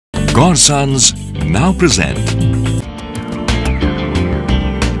Gaur Sons now present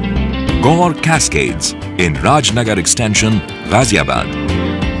Gaur Cascades in Rajnagar Extension, Ghaziabad.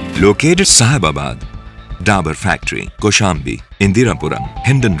 Located Sahababad, Dabur Factory, Koshambi, Indirapuram,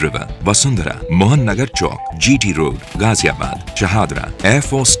 Hindon River, Vasundhara, Mohan Nagar Chowk, GT Road, Ghaziabad, Shahadra, Air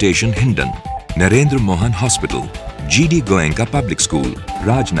Force Station Hindon, Narendra Mohan Hospital, GD Goenka Public School,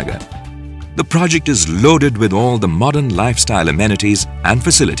 Rajnagar. The project is loaded with all the modern lifestyle amenities and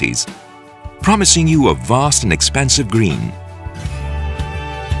facilities, promising you a vast and expansive green.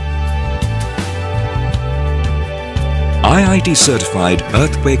 IIT certified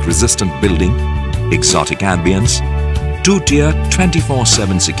earthquake-resistant building, exotic ambience, 2-tier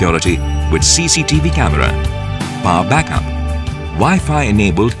 24/7 security with CCTV camera, power backup, Wi-Fi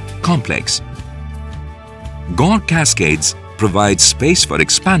enabled complex. Gaur Cascades provides space for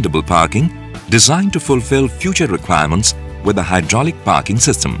expandable parking designed to fulfill future requirements with a hydraulic parking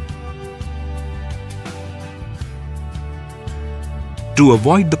system. To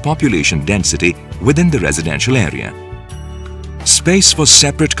avoid the population density within the residential area. Space for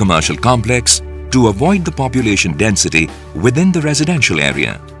separate commercial complex to avoid the population density within the residential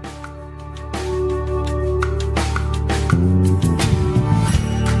area.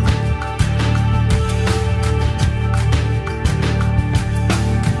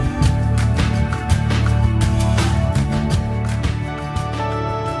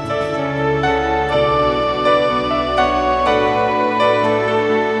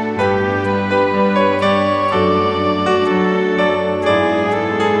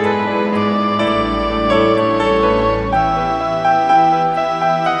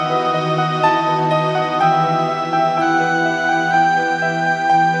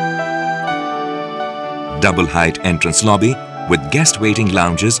 Double height entrance lobby with guest waiting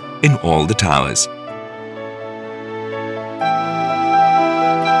lounges in all the towers.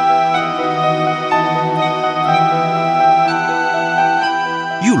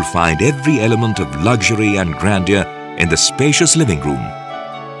 You'll find every element of luxury and grandeur in the spacious living room.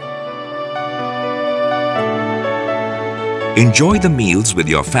 Enjoy the meals with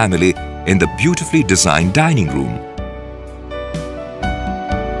your family in the beautifully designed dining room.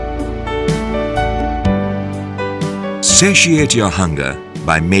 Satiate your hunger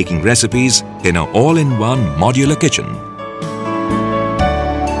by making recipes in an all-in-one modular kitchen.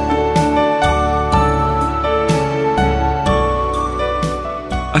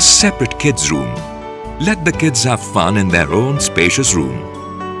 A separate kids' room. Let the kids have fun in their own spacious room.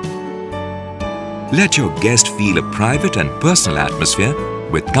 Let your guest feel a private and personal atmosphere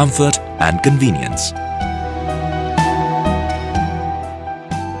with comfort and convenience.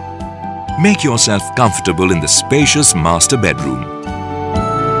 Make yourself comfortable in the spacious master bedroom.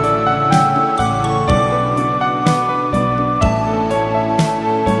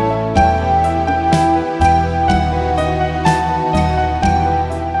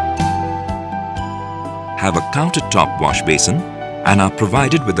 Have a countertop wash basin and are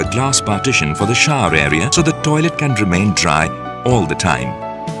provided with a glass partition for the shower area so the toilet can remain dry all the time.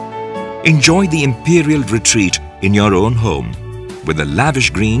 Enjoy the imperial retreat in your own home, with the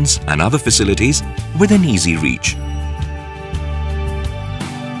lavish greens and other facilities within easy reach.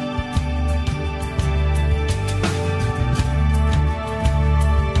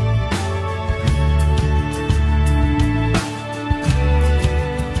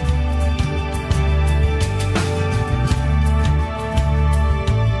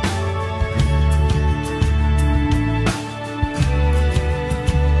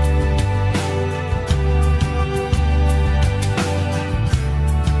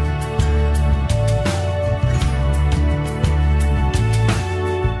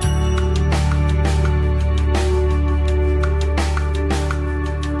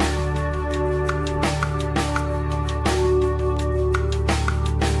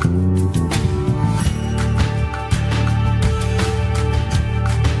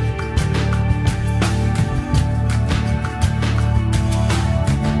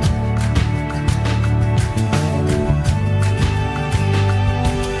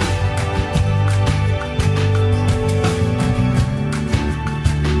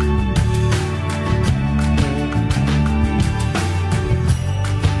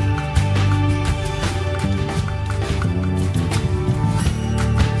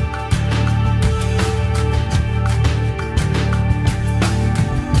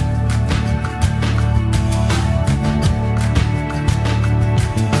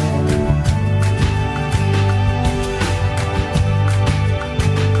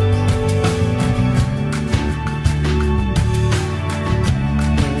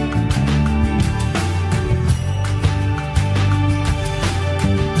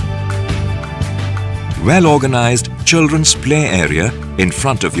 Well-organized children's play area in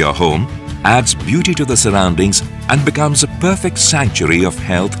front of your home adds beauty to the surroundings and becomes a perfect sanctuary of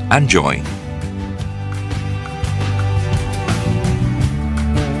health and joy.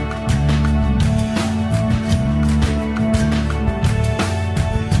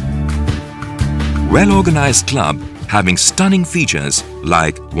 Well-organized club having stunning features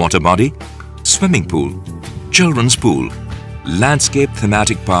like water body, swimming pool, children's pool, landscape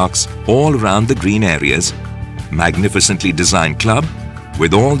thematic parks all around the green areas, magnificently designed club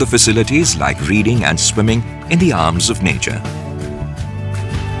with all the facilities like reading and swimming in the arms of nature.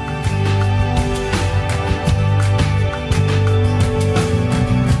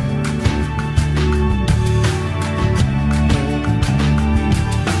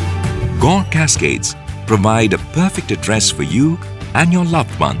 Gaur Cascades provide a perfect address for you and your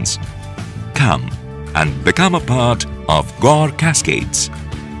loved ones. Come and become a part of Gaur Cascades.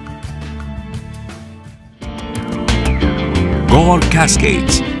 Gaur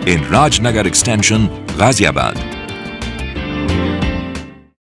Cascades in Raj Nagar Extension, Ghaziabad.